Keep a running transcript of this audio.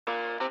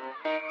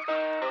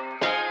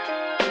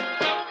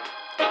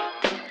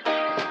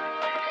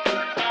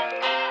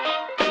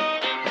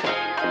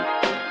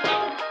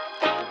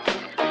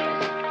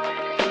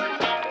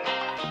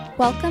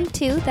Welcome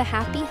to the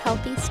Happy,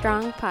 Healthy,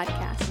 Strong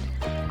podcast.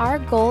 Our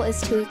goal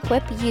is to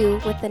equip you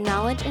with the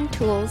knowledge and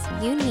tools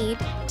you need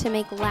to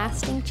make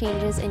lasting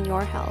changes in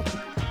your health.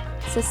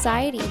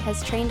 Society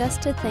has trained us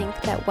to think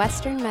that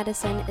Western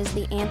medicine is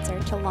the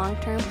answer to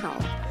long-term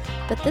health,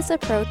 but this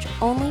approach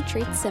only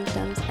treats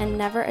symptoms and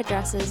never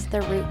addresses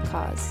the root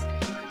cause.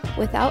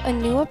 Without a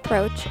new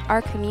approach,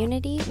 our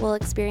community will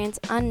experience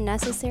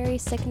unnecessary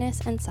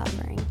sickness and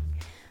suffering.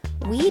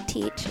 We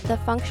teach the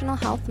functional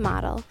health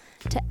model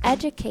to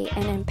educate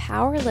and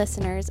empower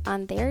listeners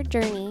on their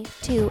journey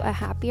to a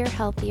happier,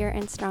 healthier,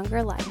 and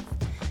stronger life.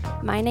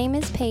 My name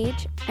is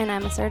Paige, and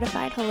I'm a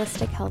certified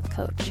holistic health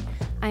coach.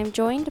 I'm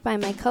joined by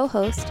my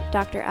co-host,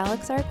 Dr.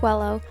 Alex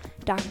Arguello,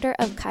 Doctor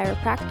of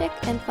Chiropractic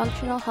and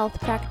Functional Health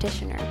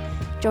Practitioner.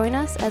 Join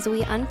us as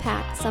we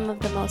unpack some of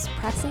the most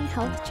pressing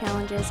health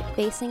challenges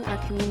facing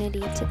our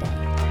community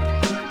today.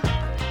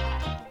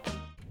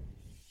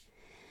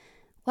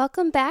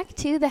 Welcome back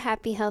to the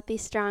Happy, Healthy,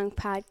 Strong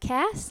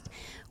podcast.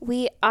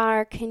 We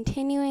are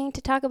continuing to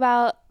talk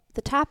about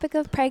the topic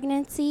of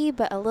pregnancy,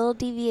 but a little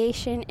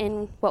deviation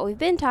in what we've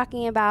been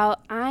talking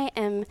about. I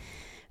am,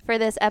 for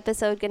this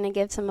episode, going to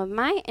give some of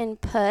my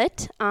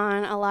input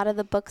on a lot of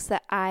the books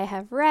that I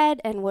have read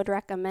and would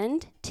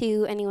recommend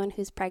to anyone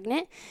who's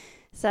pregnant.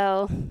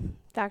 So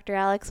Dr.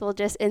 Alex will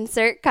just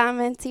insert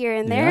comments here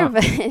and there,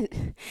 but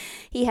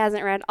he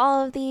hasn't read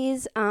all of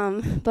these.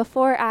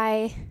 Before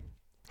I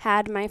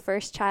had my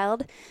first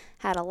child,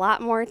 had a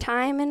lot more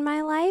time in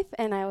my life,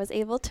 and I was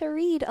able to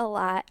read a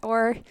lot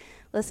or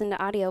listen to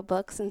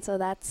audiobooks, and so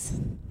that's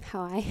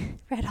how I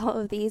read all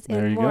of these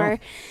and more.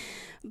 Go.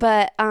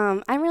 But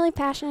I'm really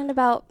passionate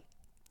about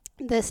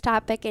this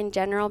topic in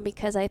general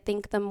because I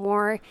think the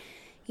more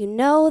you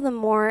know, the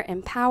more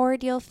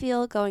empowered you'll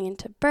feel going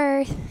into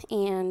birth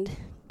and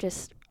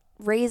just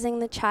raising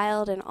the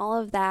child and all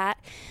of that.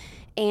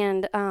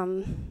 And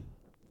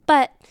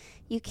but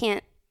you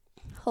can't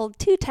hold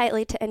too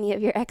tightly to any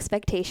of your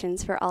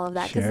expectations for all of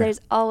that because there's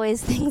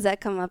always things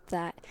that come up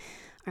that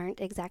aren't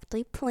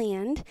exactly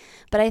planned.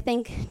 But I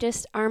think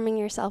just arming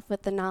yourself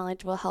with the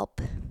knowledge will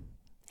help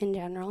in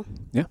general.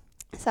 Yeah.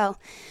 So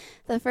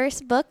the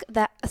first book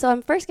so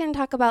I'm first going to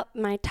talk about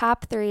my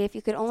top 3. If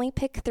you could only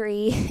pick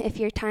 3, if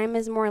your time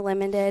is more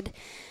limited,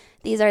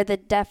 these are the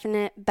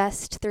definite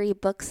best 3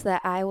 books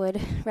that I would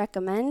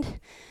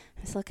recommend.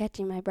 I'm still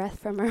catching my breath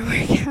from our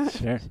workout.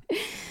 Sure.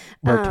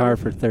 Worked hard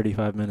for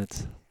 35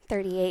 minutes.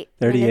 38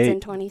 minutes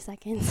and 20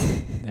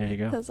 seconds. There you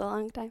go. That's a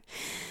long time.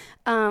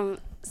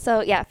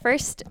 So yeah,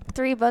 first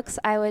 3 books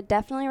I would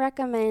definitely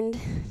recommend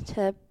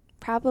to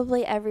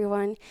probably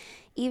everyone,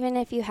 even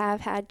if you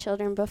have had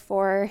children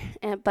before,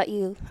 but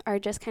you are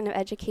just kind of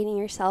educating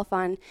yourself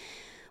on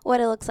what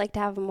it looks like to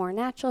have a more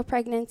natural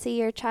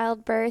pregnancy or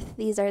childbirth.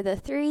 These are the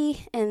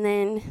 3, and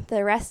then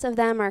the rest of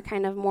them are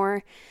kind of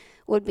more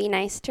would be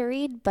nice to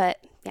read,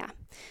 but yeah.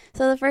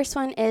 So the first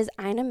one is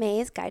Ina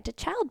May's Guide to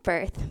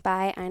Childbirth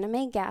by Ina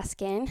May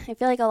Gaskin. I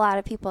feel like a lot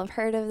of people have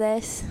heard of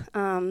this.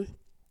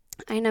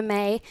 Ina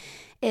May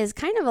is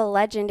kind of a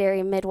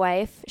legendary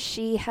midwife.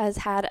 She has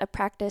had a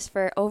practice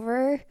for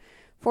over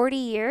 40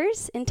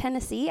 years in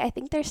Tennessee. I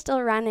think they're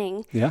still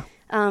running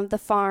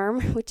the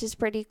farm, which is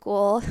pretty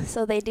cool.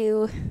 So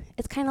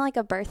it's kind of like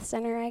a birth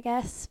center, I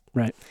guess.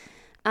 Right.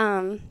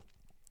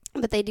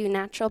 But they do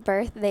natural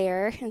birth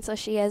there. And so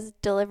she has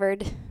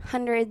delivered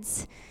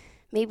hundreds,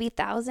 maybe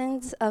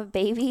thousands of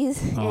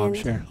babies. Oh, I'm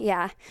sure.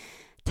 Yeah,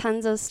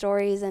 tons of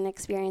stories and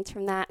experience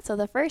from that. So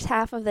the first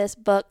half of this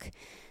book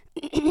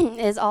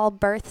is all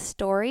birth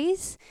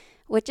stories,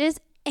 which is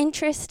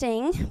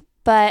interesting,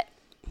 but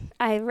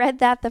I read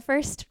that the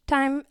first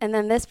time, and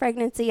then this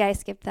pregnancy, I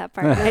skipped that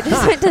part. And I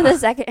just went to the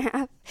second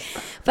half.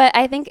 But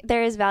I think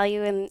there is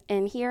value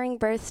in hearing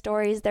birth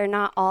stories. They're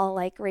not all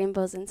like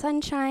rainbows and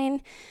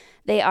sunshine.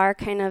 They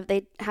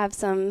have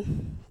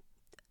some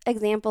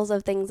examples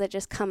of things that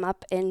just come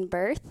up in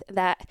birth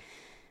that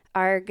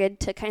are good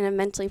to kind of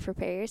mentally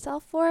prepare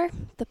yourself for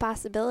the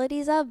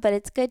possibilities of, but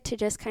it's good to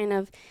just kind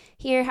of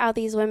hear how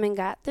these women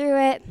got through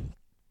it,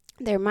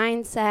 their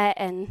mindset,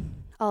 and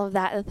all of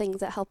that, the things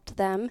that helped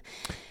them.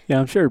 Yeah,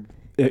 I'm sure,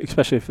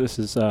 especially if this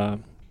is,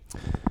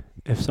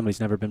 if somebody's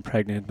never been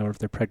pregnant or if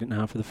they're pregnant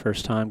now for the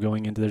first time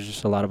going into, there's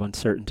just a lot of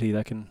uncertainty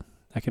that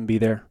can be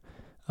there.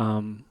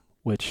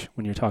 Which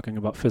when you're talking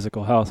about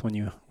physical health, when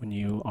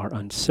you are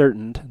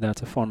uncertain,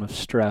 that's a form of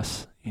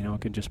stress.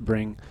 It can just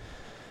bring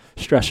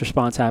stress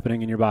response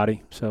happening in your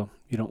body. So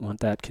you don't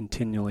want that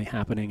continually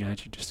happening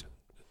as you just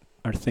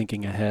are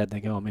thinking ahead. They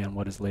go, oh man,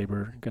 what is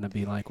labor going to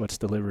be like? What's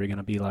delivery going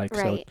to be like?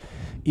 Right. So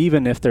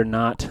even if they're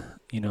not,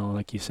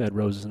 like you said,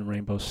 roses and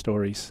rainbow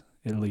stories,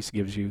 it at least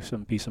gives you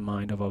some peace of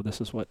mind of, oh, this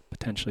is what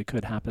potentially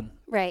could happen.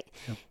 Right.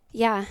 Yep.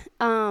 Yeah.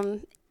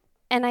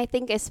 And I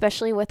think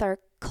especially with our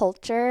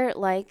culture,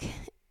 like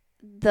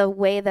the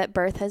way that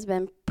birth has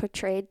been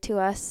portrayed to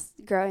us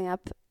growing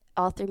up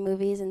all through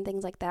movies and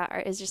things like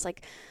that is just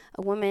like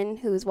a woman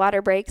whose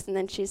water breaks and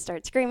then she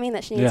starts screaming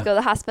that she needs to go to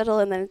the hospital,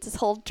 and then it's this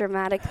whole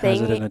dramatic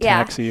thing. Has it in a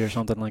taxi or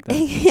something like that.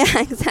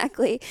 Yeah,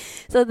 exactly.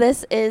 So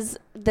this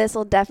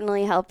will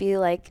definitely help you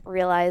like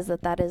realize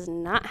that is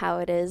not how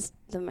it is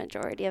the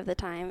majority of the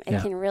time.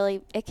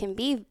 It can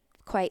be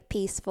quite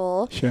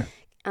peaceful. Sure.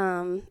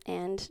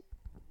 And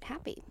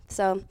happy.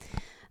 So,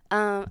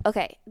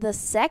 okay. The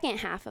second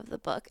half of the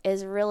book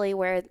is really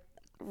where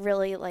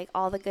like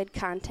all the good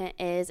content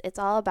is. It's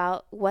all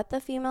about what the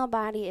female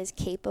body is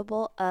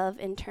capable of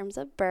in terms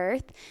of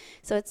birth.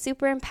 So it's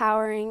super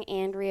empowering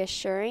and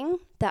reassuring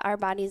that our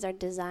bodies are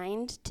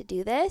designed to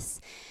do this.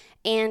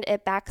 And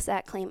it backs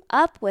that claim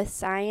up with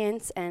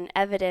science and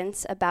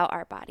evidence about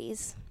our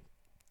bodies.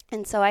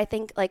 And so I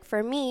think, like,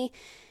 for me,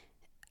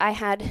 I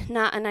had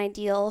not an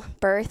ideal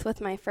birth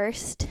with my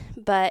first,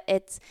 but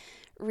it's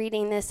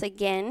reading this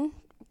again,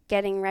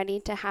 getting ready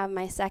to have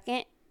my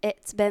second.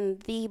 It's been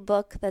the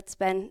book that's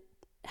been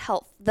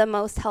the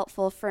most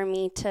helpful for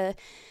me to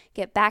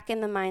get back in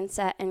the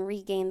mindset and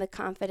regain the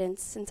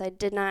confidence, since I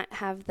did not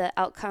have the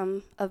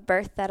outcome of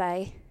birth that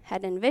I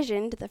had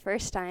envisioned the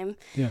first time.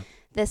 Yeah.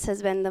 This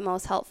has been the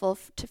most helpful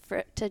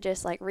to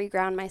just like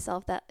reground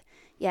myself that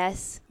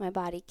yes, my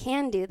body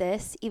can do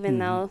this, even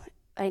though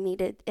it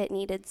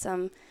needed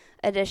some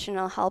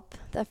additional help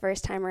the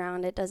first time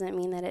around. It doesn't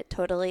mean that it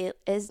totally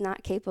is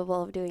not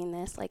capable of doing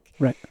this. Like,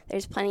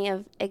 there's plenty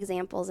of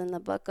examples in the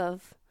book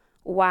of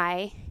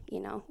why,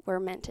 we're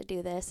meant to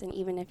do this. And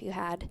even if you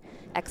had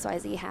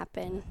XYZ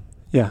happen.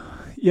 Yeah.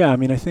 Yeah. I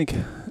mean, I think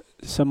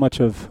so much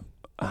of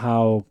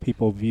how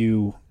people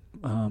view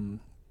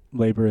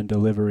labor and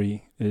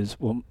delivery is,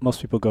 well,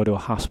 most people go to a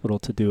hospital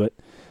to do it.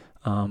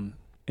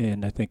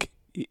 And I think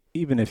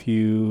even if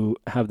you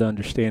have the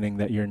understanding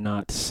that you're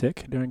not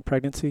sick during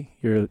pregnancy,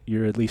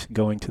 you're at least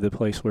going to the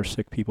place where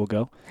sick people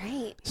go.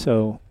 Right.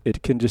 So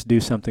it can just do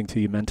something to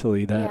you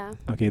mentally that,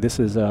 okay, this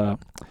is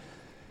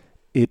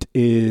it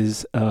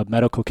is a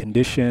medical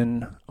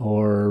condition,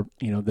 or,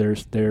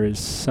 there is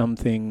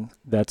something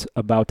that's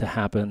about to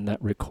happen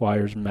that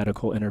requires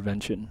medical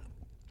intervention.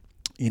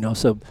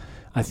 So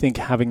I think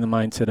having the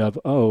mindset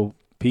of,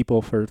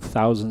 people for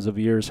thousands of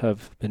years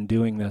have been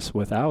doing this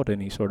without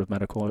any sort of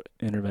medical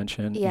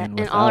intervention. Yeah,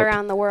 and all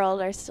around the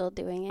world are still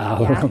doing it.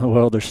 All around the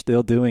world are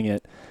still doing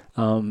it.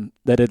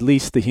 That at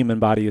least the human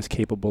body is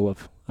capable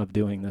of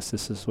doing this.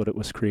 This is what it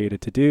was created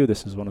to do.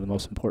 This is one of the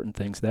most important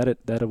things that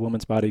a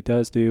woman's body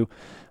does do.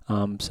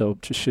 So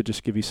should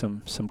just give you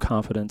some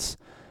confidence,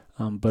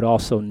 but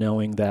also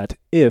knowing that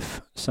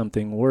if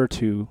something were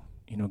to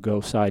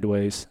go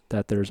sideways,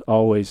 that there's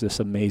always this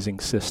amazing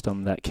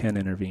system that can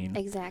intervene.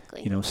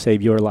 Exactly.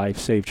 Save your life,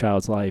 save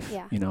child's life,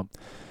 Yeah.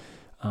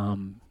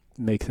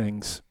 Make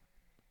things,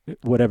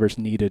 whatever's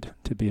needed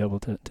to be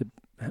able to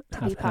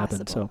have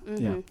happen. So,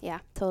 Yeah,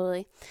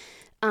 totally.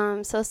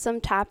 So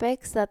some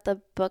topics that the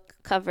book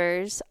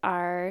covers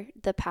are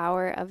the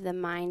power of the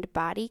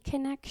mind-body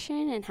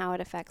connection and how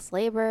it affects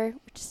labor,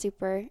 which is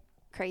super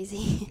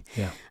crazy.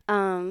 Yeah.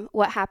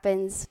 What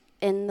happens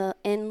in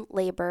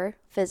labor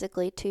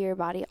physically to your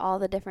body, all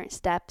the different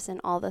steps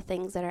and all the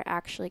things that are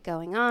actually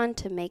going on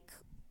to make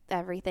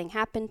everything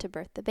happen to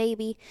birth the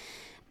baby.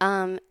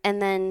 And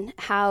then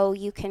how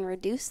you can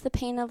reduce the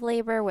pain of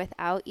labor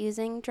without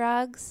using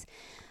drugs.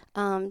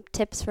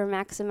 Tips for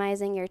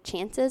maximizing your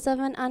chances of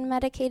an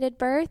unmedicated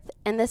birth.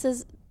 And this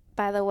is,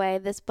 by the way,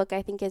 this book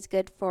I think is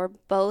good for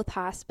both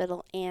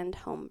hospital and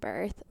home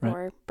birth,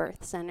 or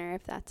birth center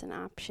if that's an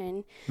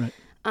option.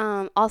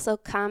 Right. Also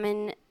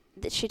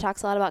she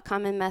talks a lot about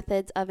common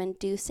methods of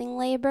inducing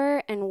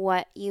labor and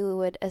what you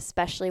would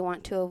especially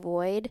want to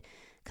avoid,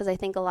 because I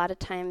think a lot of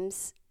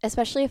times,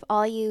 especially if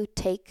all you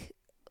take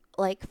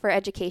like for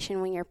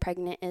education when you're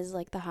pregnant is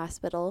like the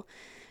hospital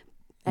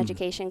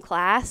education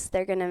class,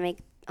 they're going to make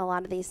a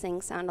lot of these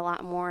things sound a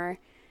lot more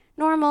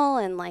normal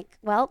and like,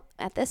 well,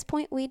 at this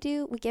point we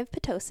give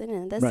Pitocin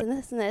and this and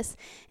this and this.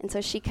 And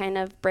so she kind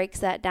of breaks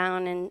that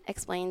down and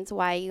explains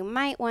why you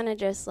might want to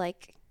just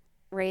like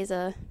raise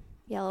a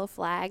yellow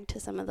flag to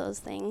some of those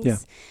things. Yeah.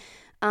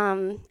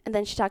 And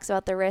then she talks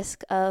about the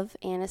risk of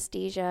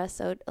anesthesia,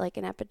 so like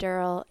an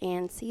epidural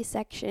and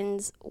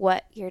C-sections,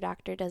 what your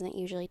doctor doesn't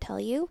usually tell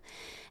you.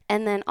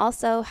 And then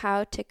also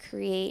how to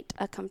create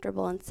a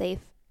comfortable and safe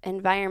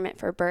environment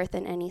for birth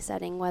in any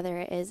setting, whether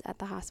it is at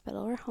the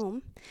hospital or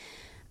home.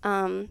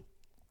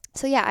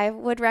 So yeah, I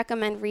would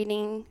recommend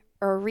reading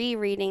or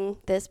rereading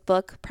this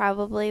book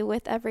probably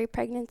with every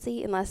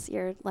pregnancy, unless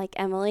you're like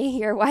Emily,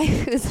 your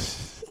wife,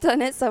 who's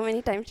done it so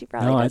many times she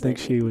probably doesn't. I think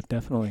she would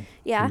definitely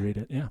read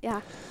it.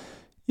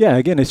 Yeah.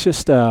 Again, it's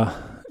just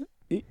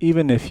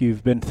even if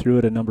you've been through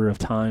it a number of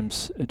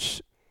times,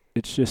 it's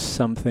just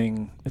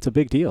something. It's a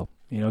big deal,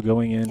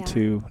 going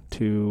into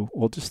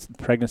just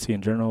pregnancy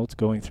in general. It's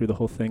going through the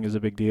whole thing is a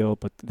big deal,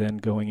 but then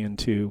going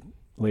into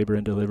labor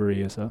and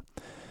delivery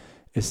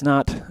it's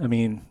not, I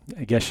mean,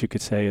 I guess you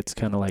could say it's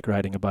kind of like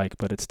riding a bike,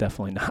 but it's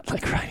definitely not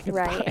like riding a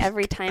bike. Right,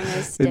 every time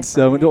is and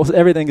different. so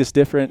everything is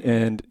different,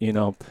 and,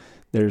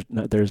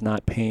 there's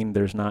not pain,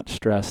 there's not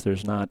stress,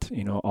 there's not,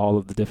 all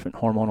of the different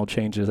hormonal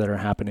changes that are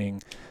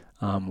happening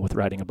with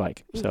riding a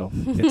bike. So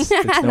it's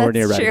nowhere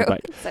near riding a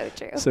bike. So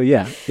true. So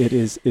yeah,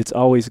 it's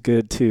always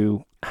good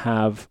to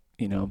have,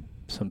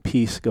 some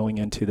peace going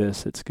into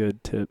this. It's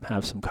good to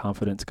have some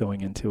confidence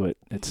going into it.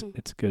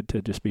 It's good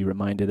to just be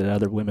reminded that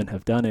other women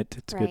have done it.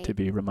 It's good to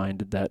be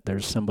reminded that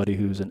there's somebody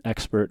who's an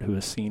expert who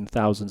has seen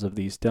thousands of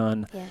these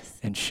done. Yes.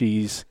 And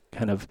she's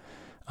kind of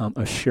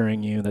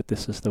assuring you that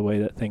this is the way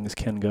that things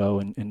can go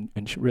and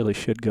really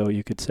should go,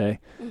 you could say.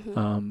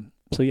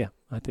 So yeah,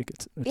 I think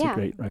it's a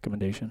great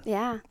recommendation.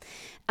 Yeah.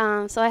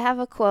 So I have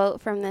a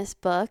quote from this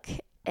book.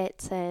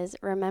 It says,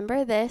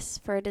 "Remember this,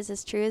 for it is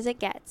as true as it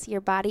gets. Your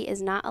body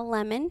is not a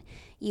lemon.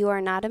 You are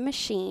not a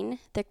machine.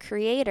 The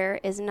creator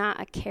is not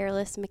a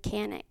careless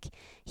mechanic.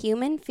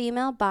 Human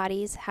female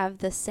bodies have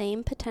the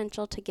same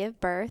potential to give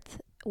birth,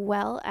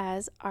 well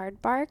as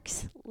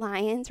aardvarks,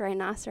 lions,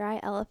 rhinoceri,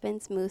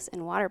 elephants, moose,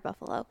 and water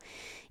buffalo.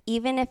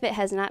 Even if it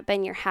has not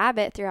been your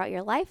habit throughout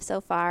your life so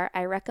far,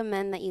 I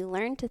recommend that you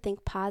learn to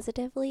think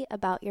positively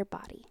about your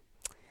body."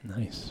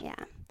 Nice.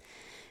 Yeah.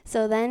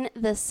 So then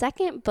the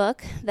second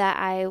book that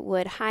I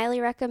would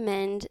highly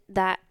recommend,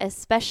 that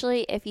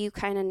especially if you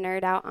kind of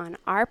nerd out on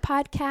our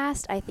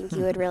podcast, I think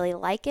you would really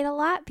like it a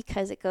lot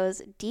because it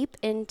goes deep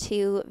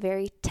into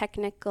very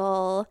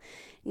technical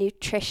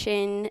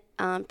nutrition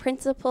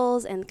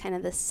principles and kind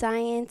of the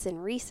science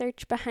and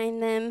research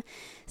behind them.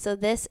 So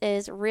this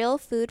is Real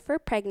Food for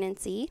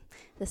Pregnancy,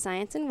 The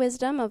Science and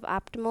Wisdom of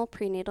Optimal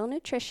Prenatal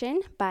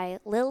Nutrition by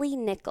Lily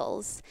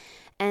Nichols.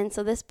 And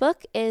so this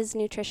book is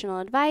nutritional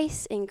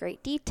advice in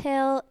great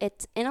detail.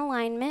 It's in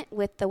alignment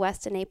with the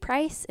Weston A.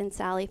 Price and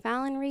Sally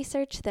Fallon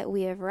research that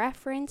we have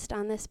referenced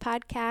on this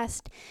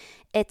podcast.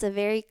 It's a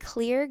very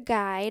clear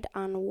guide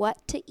on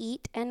what to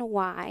eat and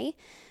why,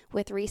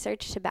 with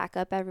research to back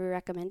up every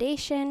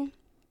recommendation.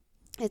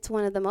 It's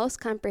one of the most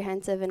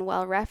comprehensive and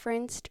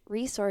well-referenced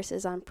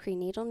resources on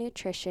prenatal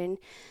nutrition.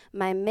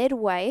 My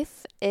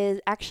midwife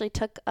actually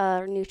took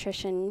a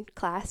nutrition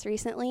class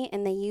recently,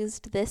 and they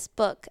used this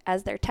book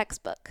as their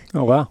textbook.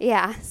 Oh, wow.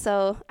 Yeah,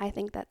 so I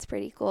think that's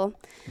pretty cool.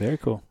 Very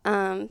cool.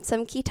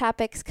 Some key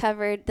topics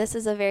covered. This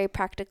is a very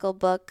practical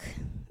book.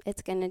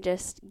 It's going to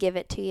just give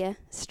it to you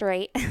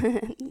straight.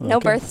 No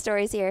birth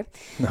stories here.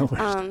 No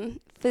birth.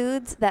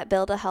 Foods that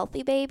build a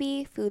healthy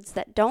baby, foods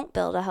that don't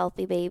build a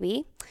healthy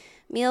baby,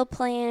 meal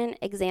plan,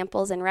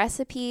 examples and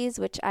recipes,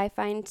 which I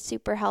find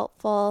super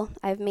helpful.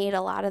 I've made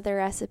a lot of their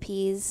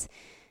recipes,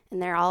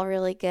 and they're all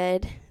really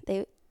good.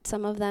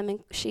 Some of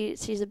them,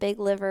 she's a big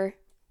liver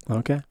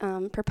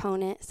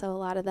proponent, so a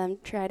lot of them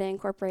try to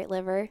incorporate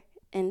liver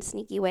in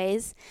sneaky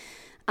ways.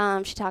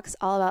 She talks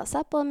all about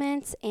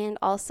supplements, and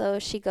also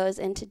she goes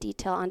into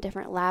detail on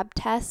different lab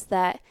tests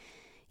that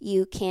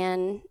you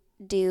can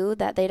do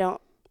that they don't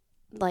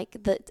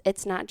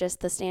it's not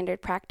just the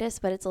standard practice,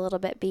 but it's a little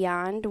bit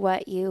beyond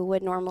what you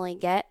would normally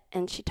get.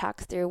 And she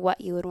talks through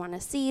what you would want to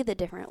see, the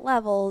different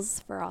levels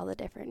for all the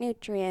different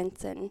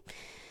nutrients, and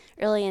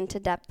really into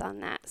depth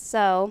on that.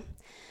 So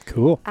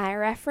cool. I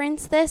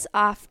reference this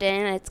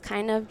often. It's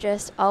kind of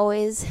just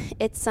always,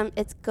 it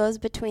goes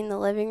between the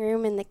living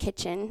room and the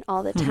kitchen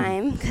all the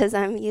time because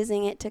I'm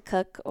using it to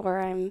cook or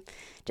I'm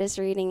just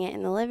reading it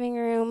in the living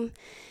room.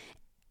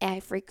 I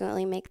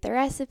frequently make the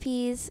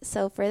recipes.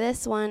 So for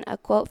this one, a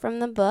quote from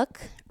the book,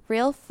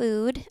 Real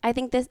Food. I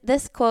think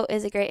this quote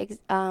is a great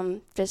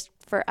just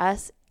for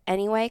us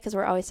anyway, because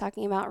we're always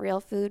talking about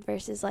real food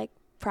versus like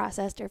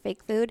processed or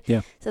fake food.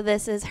 Yeah. So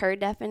this is her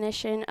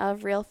definition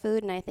of real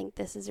food, and I think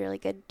this is really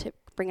good to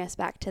bring us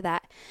back to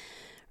that.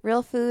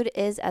 Real food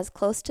is as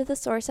close to the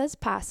source as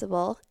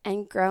possible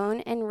and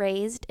grown and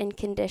raised in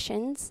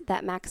conditions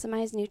that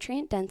maximize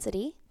nutrient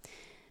density.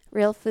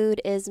 Real food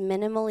is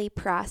minimally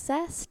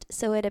processed,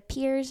 so it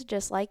appears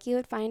just like you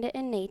would find it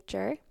in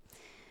nature.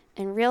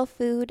 And real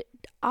food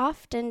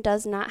often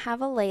does not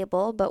have a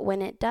label, but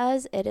when it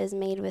does, it is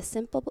made with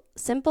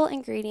simple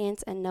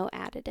ingredients and no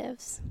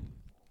additives.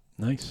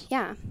 Nice.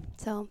 Yeah,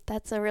 so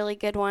that's a really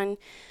good one,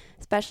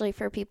 especially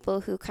for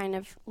people who kind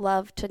of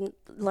love to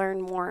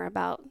learn more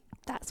about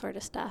that sort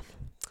of stuff.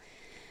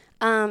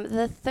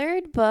 The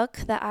third book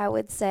that I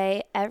would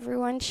say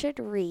everyone should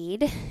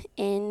read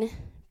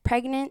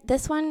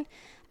this one,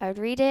 I would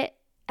read it,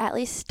 at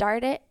least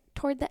start it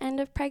toward the end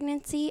of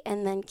pregnancy,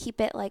 and then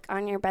keep it like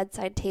on your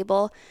bedside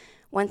table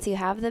once you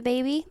have the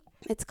baby.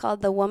 It's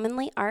called The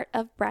Womanly Art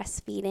of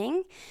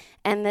Breastfeeding,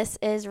 and this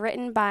is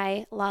written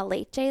by La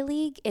Leche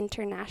League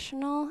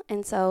International.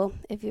 And so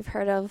if you've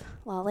heard of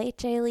La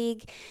Leche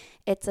League,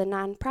 it's a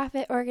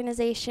nonprofit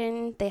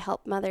organization. They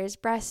help mothers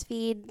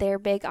breastfeed. They're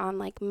big on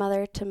like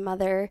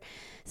mother-to-mother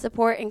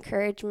support,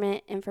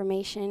 encouragement,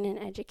 information, and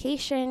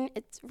education.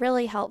 It's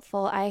really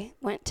helpful.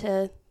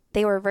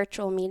 They were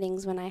virtual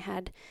meetings when I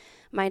had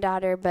my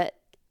daughter, but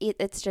it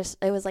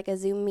was like a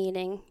Zoom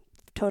meeting,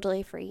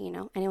 totally free,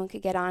 anyone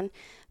could get on.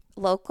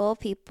 local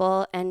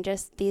people and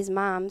just these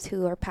moms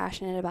who are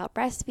passionate about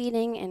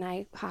breastfeeding. And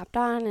I hopped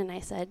on and I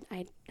said,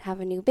 I have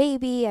a new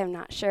baby. I'm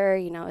not sure,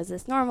 is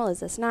this normal?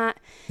 Is this not?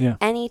 Yeah.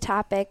 Any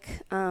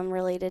topic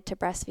related to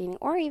breastfeeding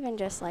or even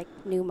just like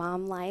new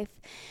mom life.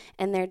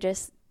 And they're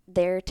just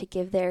there to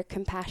give their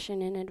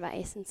compassion and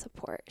advice and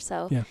support.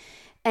 So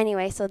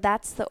anyway, so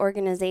that's the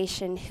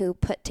organization who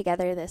put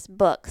together this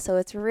book. So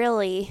it's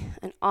really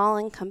an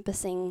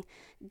all-encompassing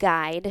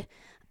guide.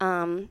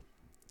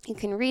 You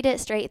can read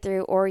it straight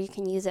through, or you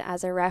can use it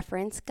as a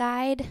reference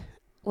guide,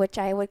 which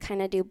I would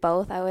kind of do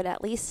both. I would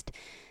at least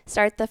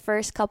start the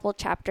first couple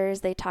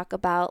chapters. They talk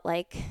about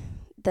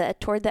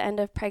toward the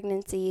end of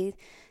pregnancy,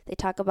 they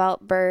talk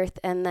about birth,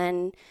 and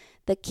then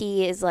the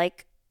key is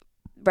like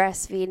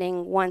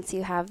breastfeeding once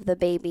you have the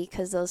baby,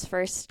 because those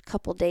first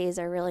couple days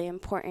are really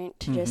important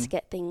to just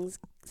get things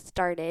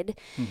started.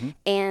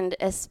 And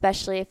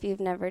especially if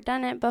you've never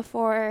done it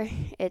before,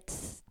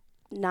 it's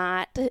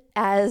not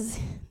as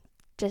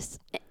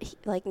just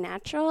like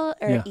natural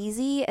or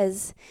easy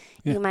as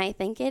you might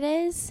think it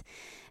is.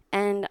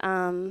 And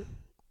and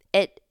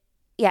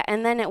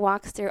then it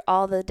walks through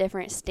all the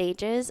different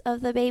stages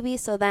of the baby.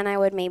 So then I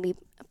would maybe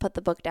put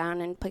the book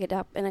down and pick it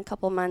up in a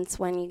couple months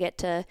when you get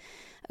to,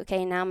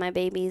 okay, now my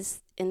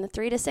baby's in the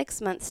 3 to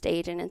 6 month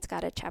stage and it's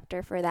got a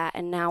chapter for that.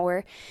 And now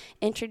we're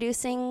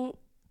introducing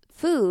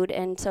food.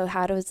 And so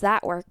how does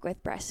that work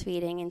with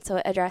breastfeeding? And so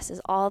it addresses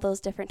all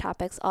those different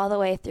topics all the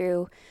way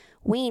through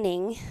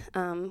weaning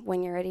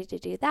when you're ready to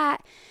do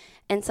that.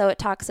 And so it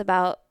talks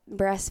about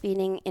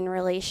breastfeeding in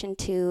relation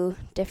to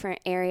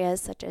different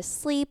areas such as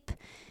sleep.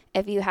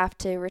 If you have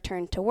to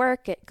return to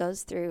work, it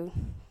goes through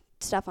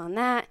stuff on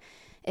that.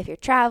 If you're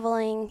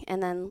traveling,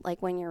 and then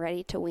like when you're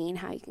ready to wean,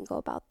 how you can go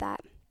about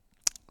that.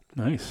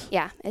 Nice.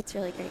 Yeah, it's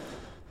really great.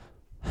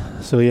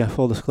 So yeah,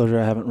 full disclosure,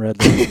 I haven't read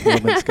the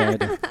Woman's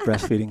Guide to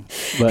Breastfeeding,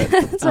 but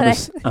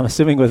I'm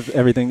assuming with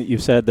everything that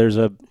you've said, there's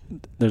a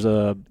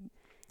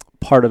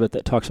part of it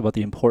that talks about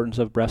the importance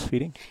of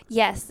breastfeeding.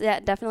 Yes,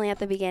 yeah, definitely at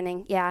the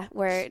beginning. Yeah,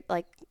 where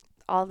like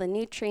all the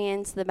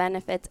nutrients, the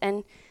benefits,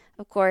 and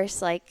of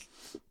course, like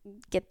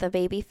get the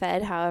baby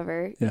fed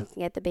however you can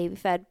get the baby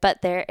fed.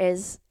 But there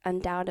is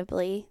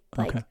undoubtedly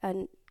like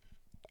an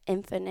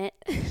infinite,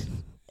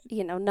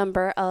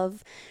 number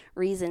of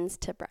reasons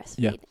to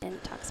breastfeed, and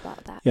it talks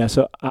about that. Yeah,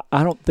 so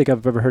I don't think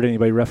I've ever heard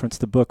anybody reference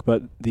the book,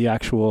 but the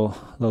actual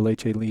La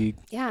Leche League.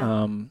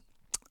 Yeah.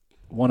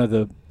 One of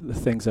the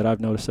things that I've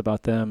noticed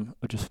about them,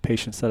 or just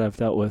patients that I've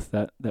dealt with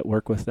that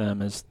work with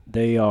them, is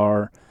they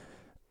are,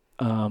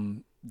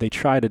 they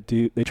try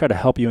to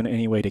help you in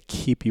any way to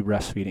keep you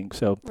breastfeeding.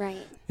 So,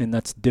 and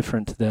that's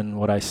different than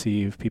what I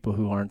see of people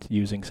who aren't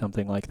using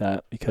something like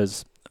that,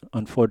 because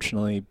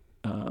unfortunately,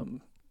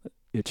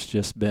 it's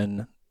just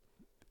been,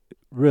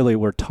 really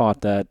we're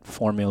taught that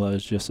formula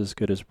is just as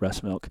good as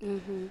breast milk.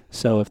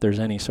 So if there's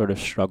any sort of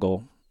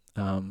struggle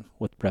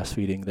with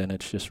breastfeeding, then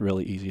it's just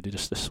really easy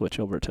to switch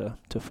over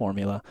to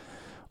formula.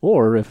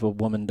 Or if a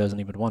woman doesn't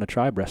even want to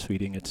try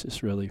breastfeeding, it's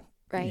just really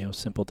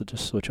simple to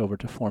just switch over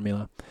to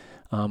formula.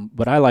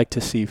 But I like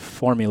to see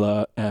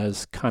formula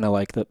as kind of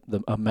like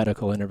a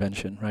medical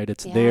intervention, right?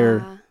 It's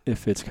there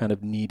if it's kind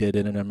of needed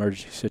in an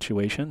emergency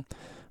situation.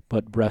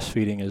 But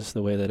breastfeeding is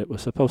the way that it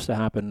was supposed to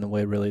happen, the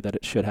way really that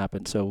it should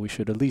happen. So we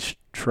should at least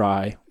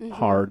try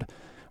hard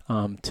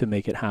to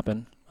make it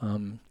happen.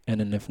 And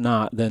then if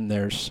not, then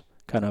there's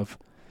kind of,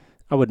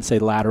 I wouldn't say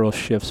lateral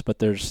shifts, but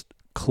there's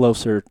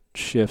closer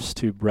shifts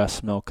to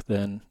breast milk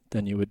than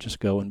you would just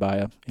go and buy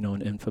an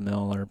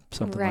Enfamil or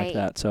something like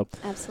that. So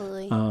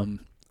absolutely.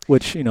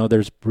 Which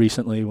there's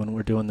recently, when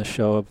we're doing the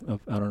show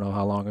of I don't know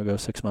how long ago,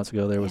 6 months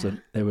ago, there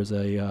was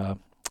a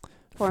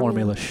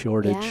formula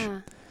shortage,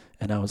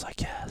 and I was like,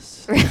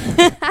 yes,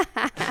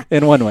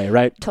 in one way,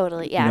 right?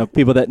 Totally, yeah.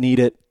 People that need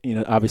it,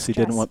 obviously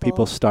didn't want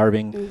people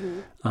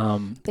starving.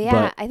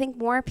 But I think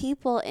more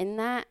people in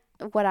that,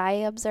 what I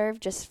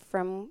observed just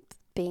from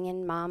being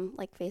in mom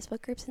like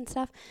Facebook groups and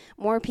stuff,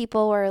 more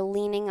people were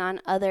leaning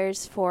on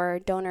others for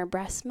donor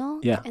breast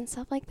milk and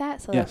stuff like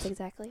that. So that's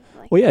exactly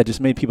it just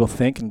made people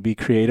think and be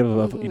creative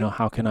of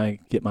how can I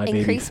get my baby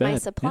fed? Increase my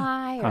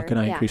supply. How can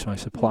I increase my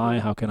supply?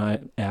 How can I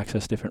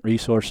access different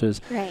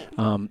resources? Right.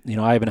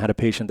 I even had a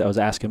patient that was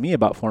asking me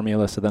about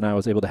formula, so then I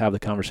was able to have the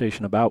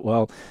conversation about,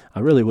 well,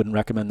 I really wouldn't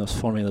recommend those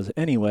formulas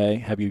anyway.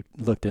 Have you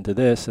looked into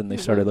this? And they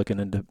started looking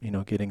into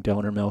getting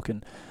donor milk,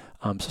 and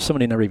so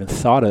somebody never even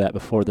thought of that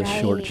before this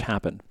shortage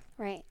happened.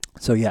 Right.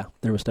 So yeah,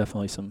 there was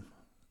definitely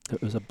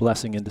it was a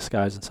blessing in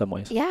disguise in some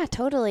ways. Yeah,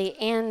 totally.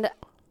 And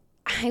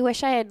I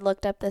wish I had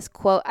looked up this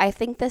quote. I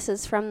think this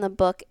is from the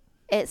book.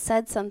 It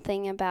said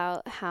something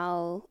about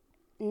how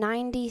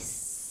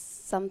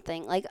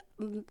 90-something, like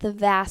the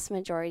vast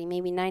majority,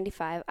 maybe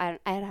 95, I'd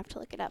have to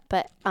look it up,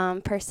 but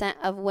percent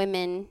of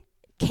women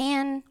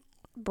can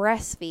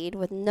breastfeed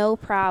with no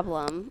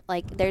problem.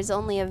 Like there's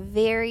only a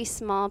very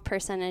small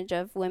percentage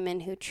of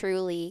women who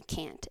truly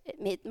can't.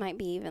 It might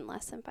be even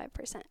less than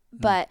 5%.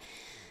 But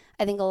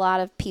I think a lot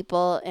of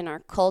people in our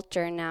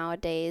culture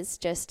nowadays,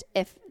 just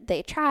if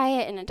they try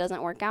it and it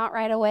doesn't work out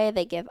right away,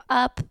 they give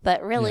up.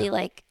 But really,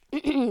 like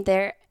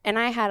and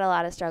I had a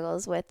lot of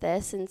struggles with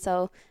this, and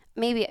so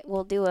maybe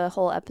we'll do a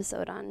whole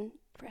episode on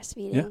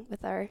breastfeeding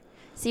with our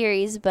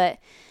series, but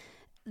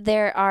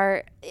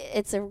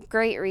it's a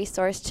great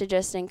resource to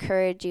just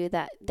encourage you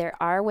that there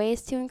are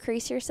ways to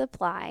increase your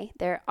supply.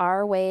 There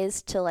are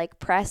ways to like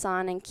press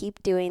on and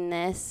keep doing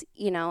this.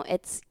 You know,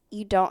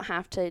 you don't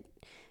have to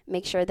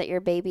make sure that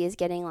your baby is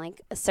getting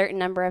like a certain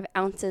number of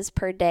ounces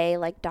per day,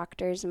 like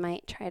doctors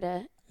might try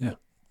to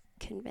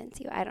convince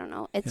you. I don't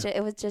know.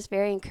 It was just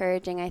very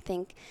encouraging, I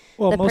think.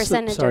 Well, the most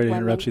percentage sorry of to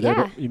women, interrupt you there,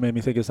 but you made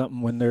me think of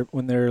something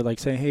when they're like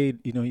saying, hey,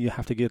 you know, you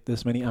have to get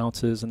this many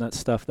ounces and that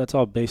stuff. That's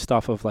all based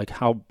off of like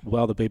how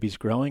well the baby's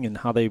growing, and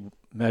how they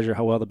measure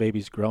how well the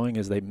baby's growing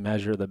is they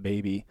measure the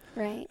baby,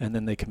 right? And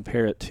then they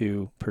compare it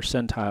to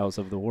percentiles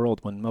of the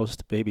world, when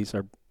most babies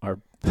are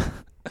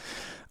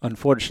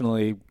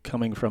unfortunately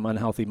coming from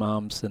unhealthy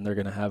moms, and they're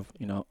going to have,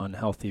 you know,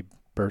 unhealthy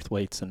birth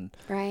weights, and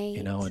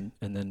you know, and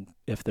then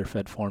if they're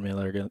fed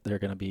formula, they're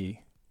going to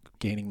be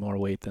gaining more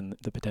weight than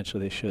the potential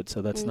they should.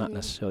 So that's not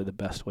necessarily the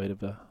best way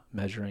of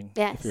measuring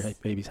if your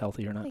baby's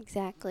healthy or not.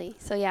 Exactly.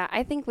 So yeah,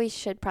 I think we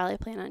should probably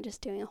plan on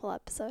just doing a whole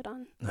episode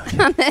on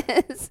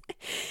this.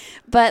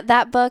 But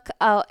that book,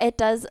 it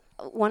does,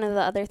 one of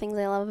the other things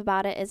I love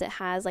about it is it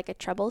has like a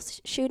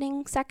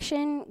troubleshooting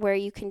section where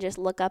you can just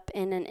look up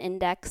in an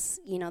index,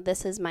 you know,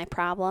 this is my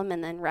problem,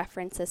 and then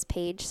reference this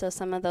page. So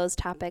some of those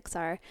topics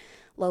are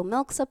low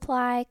milk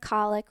supply,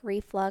 colic,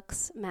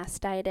 reflux,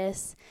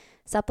 mastitis,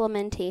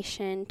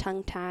 supplementation,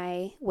 tongue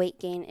tie, weight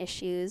gain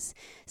issues.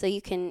 So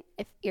you can,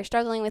 if you're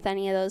struggling with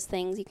any of those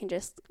things, you can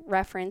just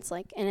reference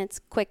and it's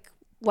quick,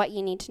 what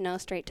you need to know,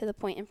 straight to the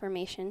point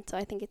information. So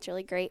I think it's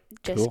really great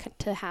just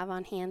to have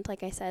on hand,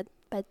 like I said,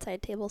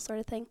 bedside table sort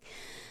of thing.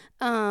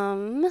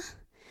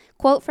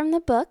 Quote from the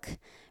book: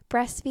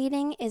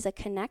 breastfeeding is a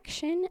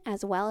connection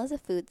as well as a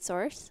food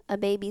source, a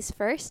baby's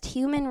first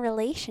human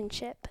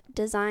relationship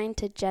designed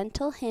to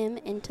gentle him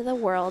into the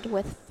world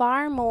with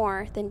far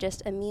more than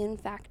just immune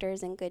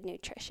factors and good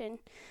nutrition.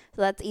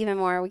 So that's even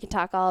more. We can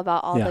talk all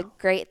about all the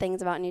great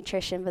things about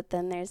nutrition, but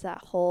then there's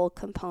that whole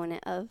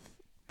component of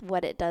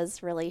what it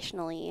does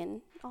relationally and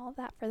all of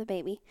that for the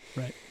baby.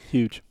 Right.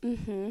 Huge.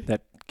 Mm-hmm.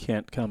 That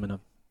can't come in a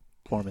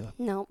formula.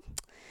 Nope.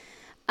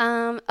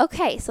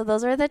 Okay, so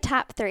those are the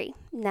top 3.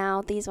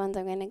 Now these ones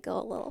I'm going to go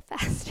a little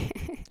faster.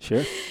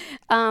 Sure.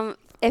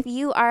 If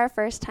you are a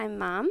first-time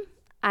mom,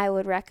 I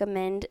would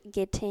recommend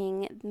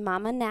getting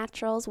Mama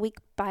Naturals Week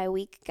by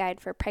Week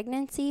Guide for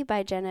Pregnancy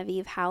by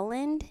Genevieve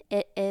Howland.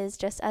 It is,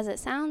 just as it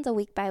sounds, a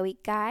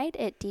week-by-week guide.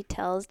 It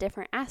details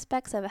different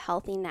aspects of a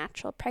healthy,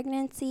 natural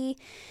pregnancy.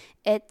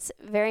 It's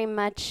very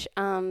much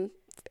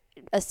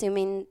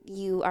assuming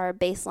you are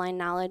baseline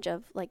knowledge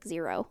of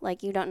 0,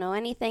 you don't know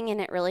anything,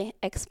 and it really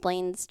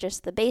explains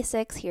just the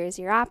basics. Here's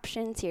your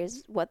options,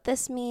 here's what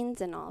this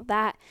means, and all of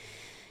that.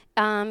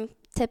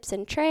 Tips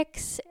and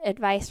tricks,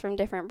 advice from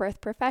different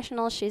birth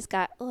professionals. She's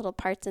got little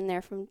parts in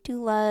there from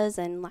doulas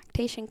and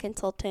lactation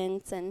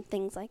consultants and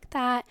things like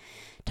that.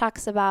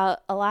 Talks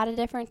about a lot of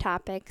different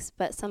topics,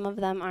 but some of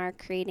them are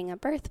creating a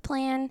birth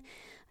plan,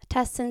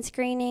 tests and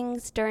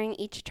screenings during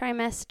each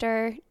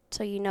trimester,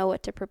 so you know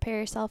what to prepare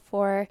yourself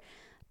for,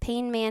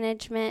 pain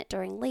management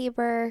during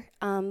labor,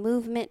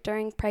 movement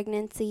during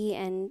pregnancy,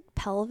 and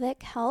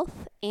pelvic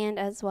health, and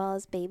as well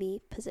as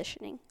baby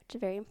positioning, which is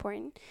very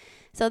important.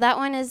 So that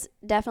one is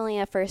definitely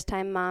a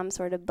first-time mom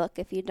sort of book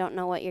if you don't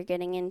know what you're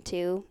getting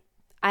into.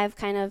 I've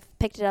kind of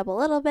picked it up a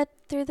little bit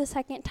through the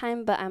second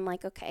time, but I'm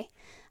like, okay,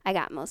 I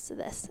got most of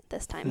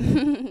this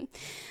time.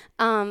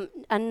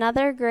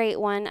 Another great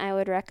one I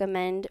would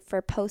recommend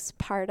for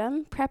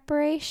postpartum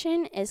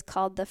preparation is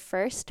called The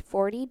First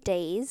 40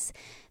 Days,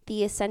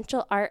 The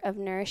Essential Art of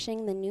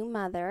Nourishing the New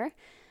Mother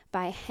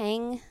by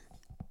Hang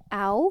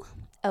Au.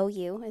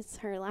 O-U is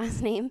her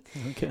last name.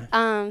 Okay.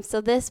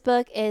 So this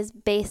book is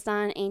based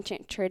on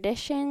ancient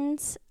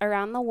traditions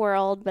around the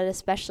world, but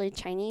especially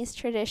Chinese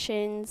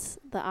traditions.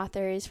 The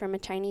author is from a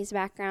Chinese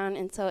background,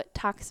 and so it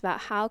talks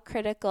about how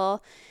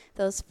critical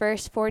those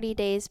first 40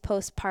 days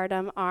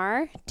postpartum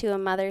are to a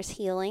mother's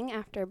healing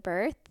after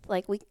birth.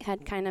 Like we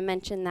had kind of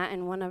mentioned that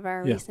in one of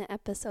our recent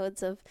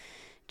episodes of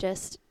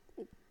just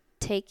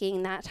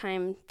taking that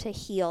time to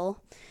heal.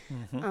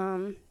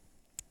 Mm-hmm.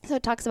 So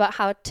it talks about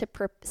how to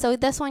so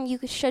this one you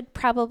should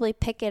probably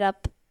pick it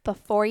up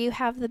before you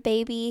have the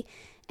baby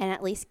and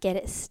at least get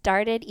it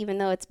started, even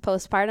though it's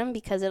postpartum,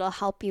 because it'll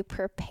help you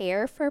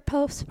prepare for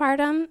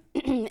postpartum,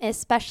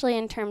 especially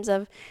in terms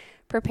of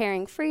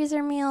preparing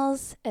freezer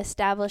meals,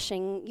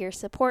 establishing your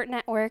support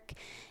network,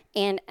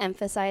 and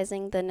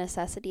emphasizing the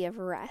necessity of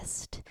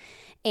rest.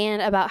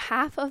 And about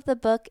half of the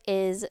book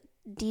is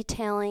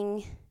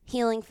detailing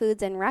healing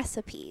foods and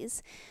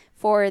recipes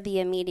for the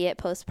immediate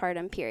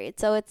postpartum period.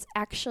 So it's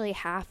actually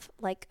half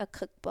like a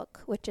cookbook,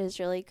 which is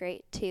really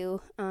great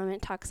too.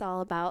 It talks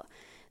all about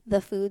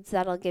the foods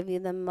that'll give you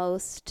the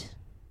most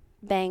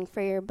bang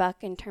for your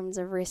buck in terms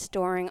of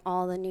restoring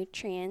all the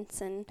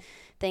nutrients and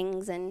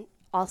things, and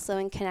also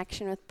in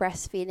connection with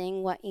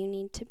breastfeeding, what you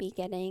need to be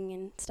getting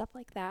and stuff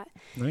like that.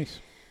 Nice.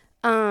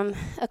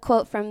 a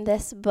quote from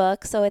this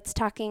book. So it's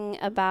talking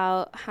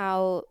about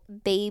how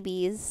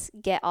babies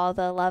get all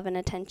the love and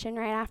attention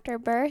right after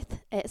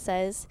birth. It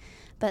says,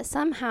 but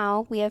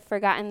somehow we have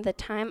forgotten the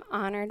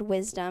time-honored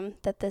wisdom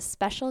that this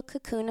special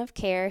cocoon of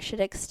care should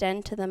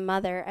extend to the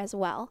mother as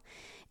well.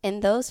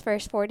 In those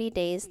first 40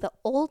 days, the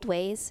old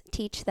ways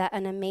teach that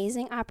an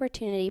amazing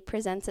opportunity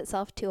presents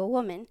itself to a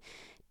woman.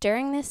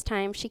 During this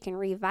time, she can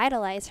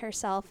revitalize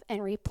herself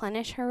and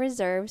replenish her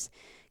reserves,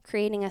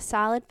 creating a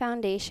solid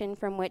foundation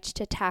from which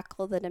to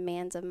tackle the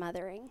demands of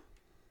mothering.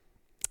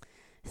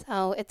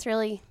 So it's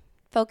really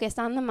focused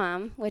on the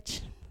mom,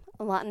 which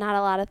not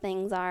a lot of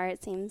things are.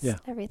 It seems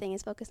everything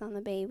is focused on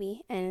the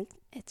baby, and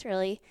it's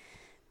really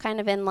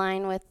kind of in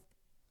line with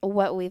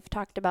what we've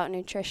talked about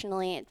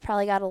nutritionally. It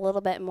probably got a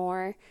little bit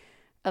more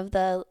of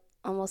the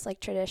almost like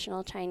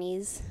traditional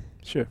Chinese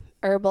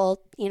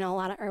herbal, a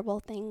lot of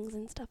herbal things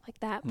and stuff like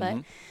that.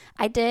 But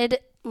I did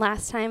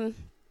last time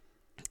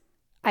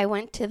I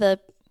went to the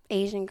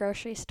Asian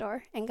grocery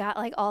store and got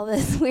like all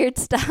this weird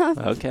stuff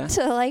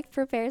to like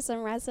prepare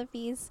some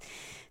recipes.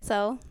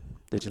 So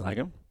did you like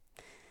them?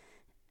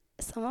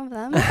 Some of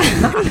them,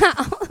 not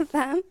all of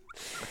them.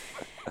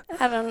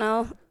 I don't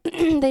know.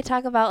 They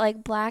talk about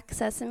like black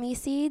sesame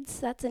seeds.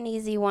 That's an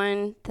easy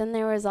one. Then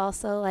there was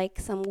also like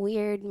some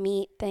weird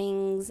meat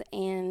things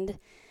and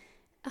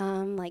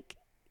like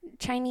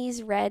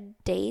Chinese red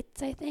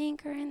dates, I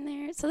think, are in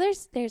there. So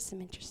there's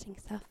some interesting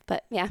stuff.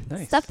 But yeah,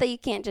 stuff that you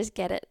can't just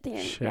get at the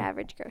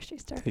average grocery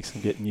store. Takes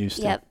some getting used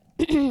to.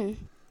 Yep.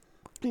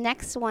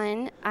 Next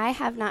one, I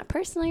have not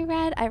personally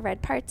read. I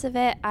read parts of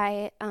it.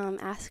 I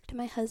asked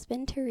my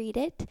husband to read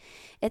it.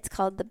 It's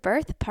called The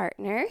Birth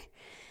Partner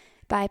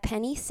by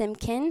Penny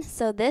Simkin.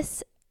 So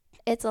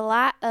it's a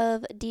lot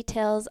of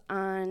details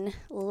on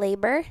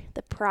labor,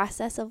 the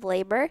process of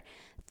labor,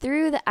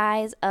 through the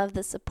eyes of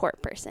the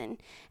support person.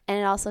 And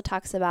it also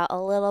talks about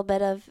a little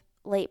bit of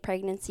late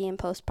pregnancy and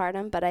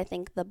postpartum, but I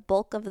think the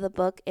bulk of the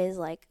book is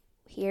like,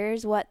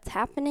 here's what's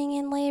happening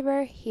in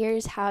labor,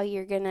 here's how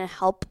you're going to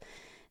help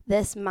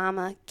this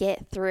mama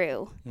get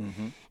through.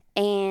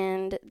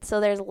 And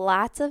so there's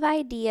lots of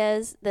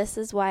ideas. This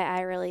is why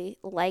I really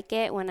like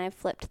it when I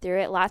flipped through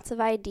it. Lots of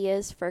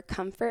ideas for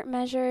comfort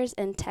measures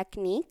and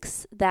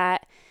techniques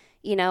that,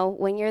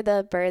 when you're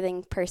the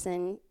birthing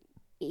person,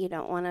 you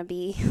don't want to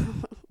be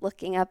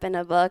looking up in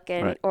a book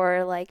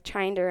or like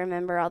trying to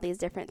remember all these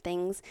different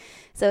things.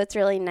 So it's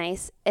really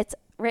nice. It's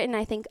written,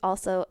 I think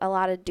also a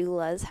lot of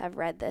doulas have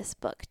read this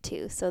book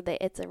too. So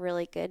it's a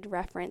really good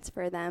reference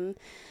for them.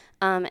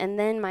 And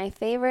then my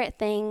favorite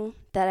thing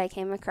that I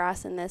came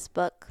across in this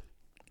book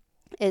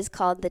is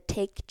called the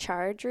Take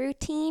Charge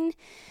Routine.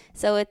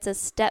 So it's a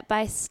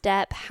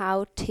step-by-step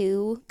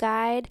how-to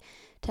guide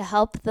to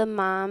help the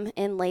mom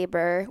in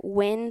labor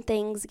when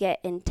things get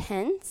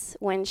intense,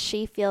 when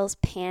she feels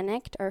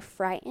panicked or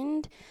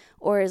frightened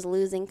or is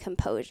losing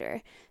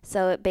composure.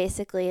 So it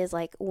basically is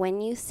like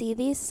when you see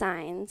these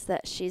signs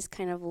that she's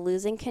kind of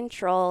losing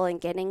control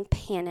and getting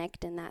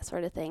panicked and that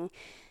sort of thing,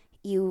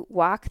 you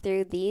walk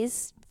through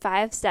these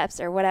 5 steps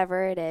or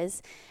whatever it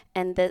is,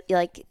 and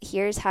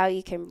here's how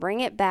you can bring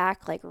it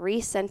back, like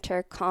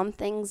recenter, calm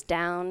things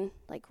down,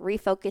 like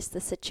refocus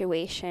the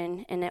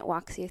situation, and it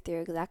walks you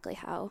through exactly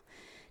how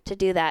to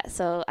do that.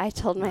 So I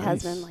told my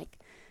husband, like,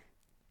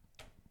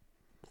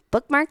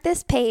 bookmark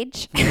this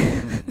page.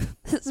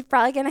 This is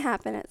probably going to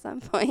happen at some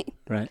point.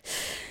 Right.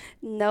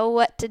 Know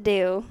what to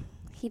do.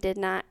 He did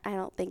not, I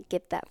don't think,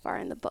 get that far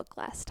in the book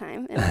last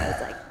time. And I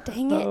was like,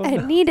 dang it,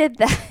 I needed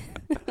that.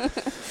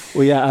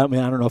 Well, yeah, I mean,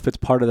 I don't know if it's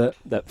part of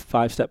that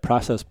 5-step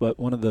process, but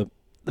one of the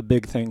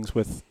big things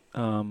with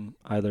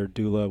either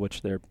doula,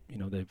 which they're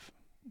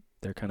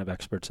kind of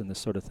experts in this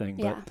sort of thing,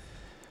 but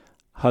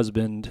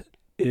husband,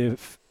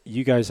 if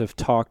you guys have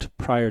talked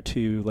prior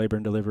to labor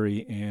and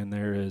delivery and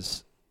there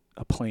is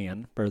a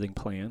birthing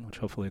plan, which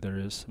hopefully there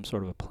is some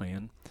sort of a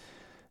plan,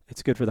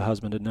 it's good for the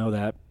husband to know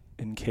that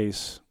in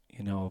case,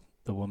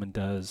 the woman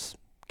does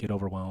get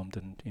overwhelmed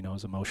and,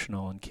 is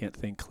emotional and can't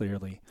think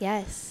clearly.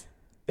 Yes.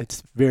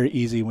 It's very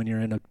easy when you're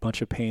in a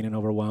bunch of pain and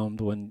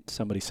overwhelmed when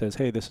somebody says,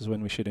 hey, this is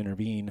when we should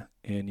intervene,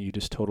 and you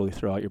just totally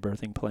throw out your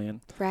birthing plan.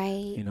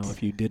 Right.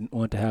 If you didn't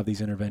want to have these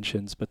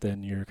interventions, but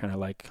then you're kind of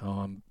like, oh,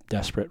 I'm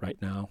desperate right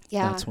now.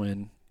 Yeah. That's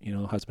when,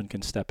 husband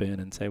can step in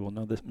and say, well,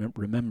 no,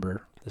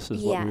 remember, this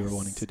is what we were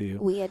wanting to do.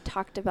 We had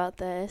talked about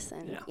this,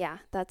 and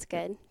that's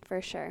good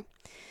for sure.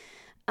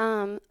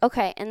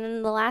 Okay, and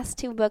then the last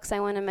 2 books I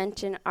want to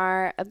mention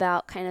are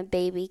about kind of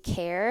baby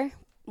care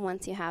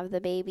once you have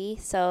the baby.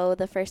 So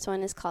the first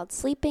one is called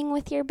Sleeping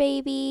with Your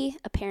Baby,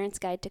 A Parent's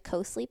Guide to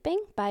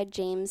Co-Sleeping by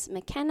James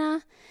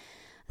McKenna.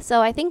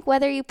 So I think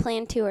whether you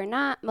plan to or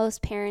not,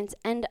 most parents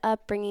end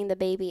up bringing the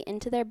baby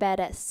into their bed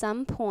at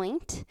some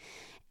point,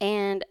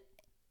 and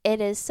it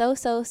is so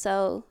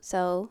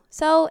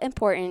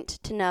important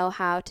to know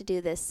how to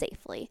do this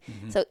safely.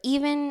 So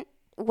even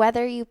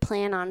whether you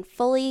plan on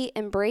fully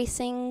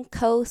embracing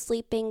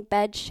co-sleeping,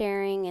 bed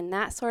sharing, and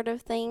that sort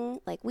of thing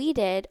like we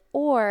did,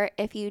 or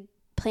if you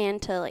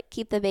plan to like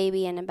keep the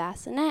baby in a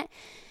bassinet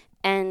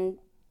and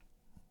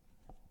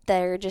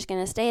they're just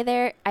going to stay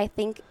there. I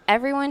think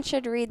everyone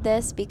should read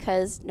this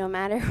because no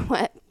matter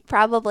what,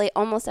 probably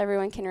almost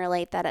everyone can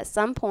relate that at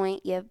some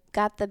point you've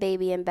got the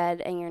baby in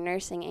bed and you're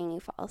nursing and you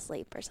fall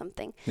asleep or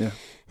something. Yeah.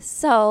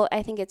 So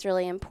I think it's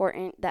really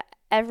important that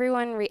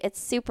everyone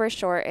it's super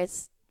short.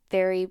 It's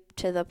very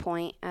to the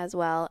point as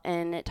well.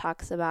 And it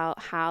talks about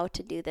how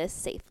to do this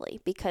safely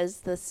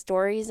because the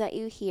stories that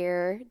you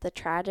hear, the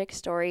tragic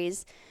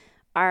stories,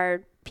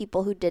 are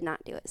people who did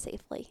not do it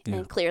safely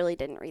and clearly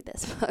didn't read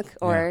this book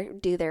or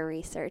do their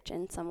research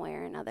in some way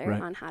or another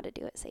on how to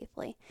do it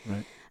safely.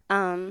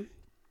 Right.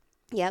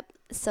 Yep.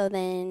 So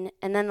then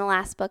the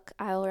last book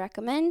I will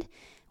recommend,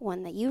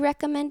 one that you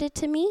recommended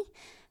to me,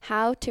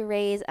 How to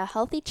Raise a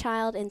Healthy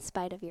Child in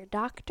Spite of Your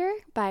Doctor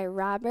by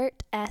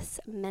Robert S.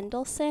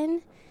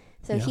 Mendelsohn.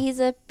 So he's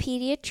a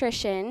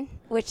pediatrician,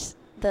 which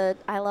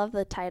I love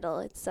the title.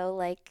 It's so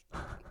like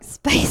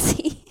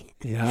spicy.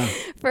 Yeah.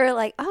 For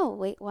like, oh,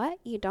 wait, what?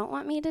 You don't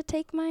want me to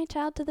take my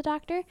child to the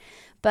doctor?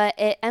 But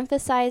it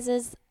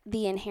emphasizes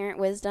the inherent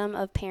wisdom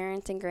of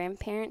parents and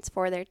grandparents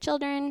for their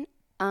children.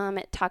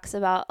 It talks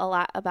about a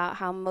lot about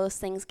how most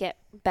things get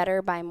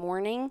better by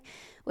morning,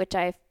 which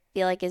I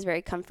feel like is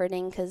very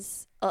comforting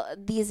because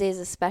these days,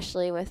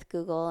 especially with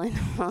Google and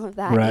all of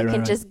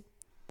that,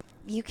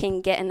 you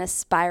can get in a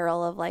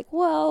spiral of like,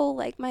 whoa,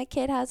 like my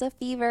kid has a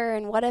fever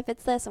and what if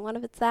it's this and what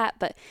if it's that?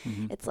 But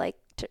it's like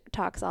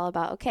talks all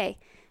about, okay,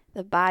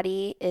 the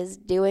body is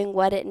doing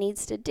what it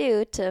needs to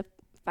do to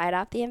fight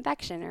off the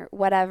infection or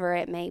whatever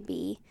it may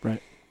be.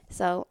 Right.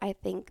 So I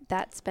think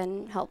that's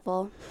been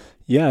helpful.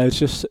 Yeah,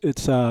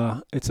 it's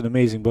an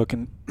amazing book,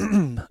 and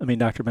I mean,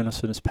 Dr.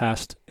 Mendelsohn has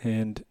passed,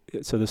 and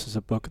so this is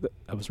a book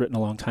that was written a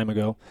long time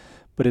ago,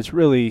 but it's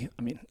really,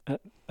 I mean,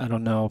 I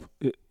don't know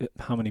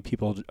how many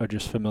people are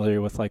just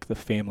familiar with like the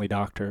family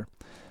doctor.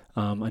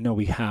 I know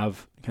we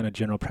have kind of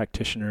general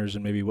practitioners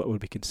and maybe what would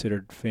be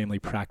considered family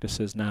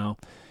practices now,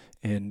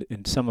 and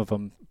some of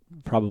them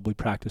probably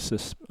practice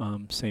this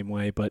same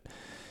way, but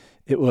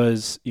it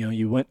was,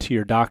 you went to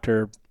your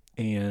doctor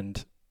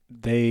and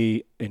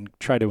they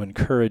try to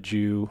encourage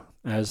you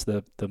as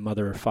the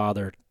mother or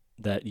father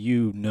that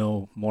you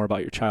know more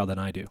about your child than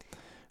I do,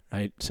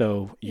 right?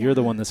 So you're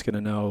the one that's going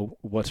to know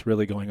what's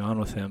really going on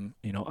with him.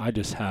 I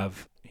just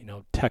have,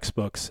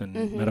 textbooks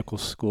and medical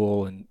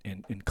school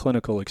and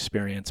clinical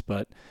experience,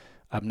 but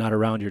I'm not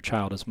around your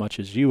child as much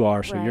as you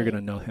are, so you're going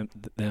to know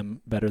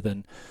them better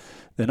than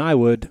I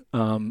would.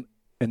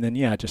 And then,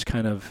 just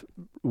kind of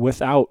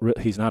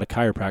he's not a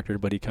chiropractor,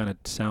 but he kind of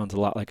sounds a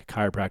lot like a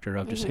chiropractor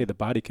of just, hey, the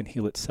body can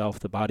heal itself.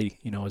 The body,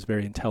 is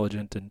very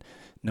intelligent and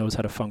knows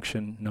how to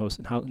function, knows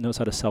how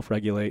to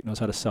self-regulate, knows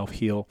how to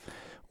self-heal.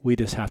 We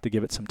just have to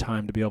give it some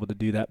time to be able to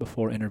do that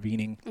before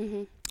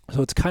intervening.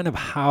 So it's kind of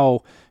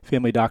how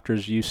family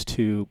doctors used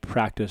to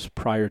practice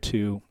prior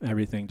to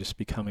everything just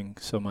becoming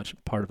so much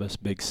part of this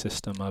big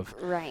system of,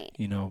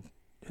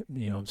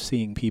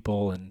 seeing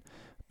people and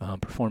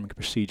performing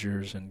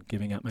procedures and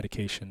giving out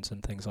medications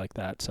and things like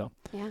that. So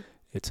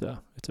it's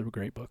a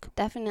great book.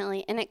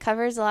 Definitely. And it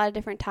covers a lot of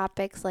different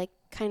topics, like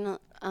kind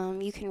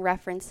of you can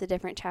reference the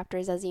different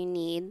chapters as you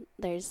need.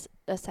 There's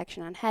a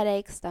section on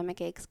headaches,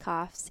 stomach aches,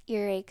 coughs,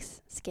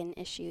 earaches, skin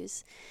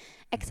issues,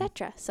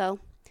 etc. So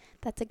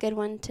that's a good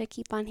one to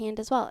keep on hand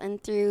as well,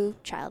 and through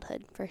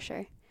childhood for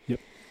sure. Yep.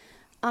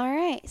 All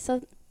right.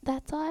 So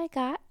that's all I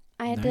got.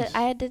 I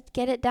had to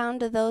get it down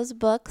to those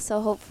books, so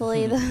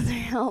hopefully those are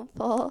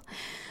helpful.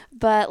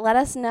 But let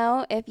us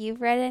know if you've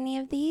read any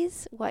of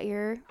these, what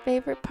your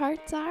favorite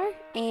parts are,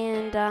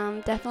 and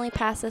definitely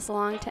pass this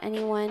along to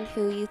anyone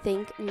who you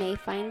think may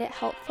find it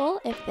helpful.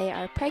 If they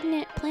are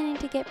pregnant, planning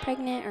to get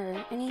pregnant,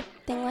 or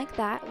anything like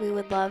that, we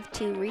would love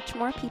to reach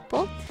more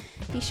people.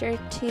 Be sure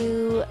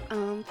to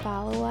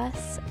follow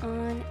us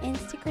on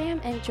Instagram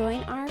and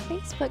join our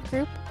Facebook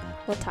group.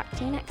 We'll talk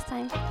to you next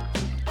time.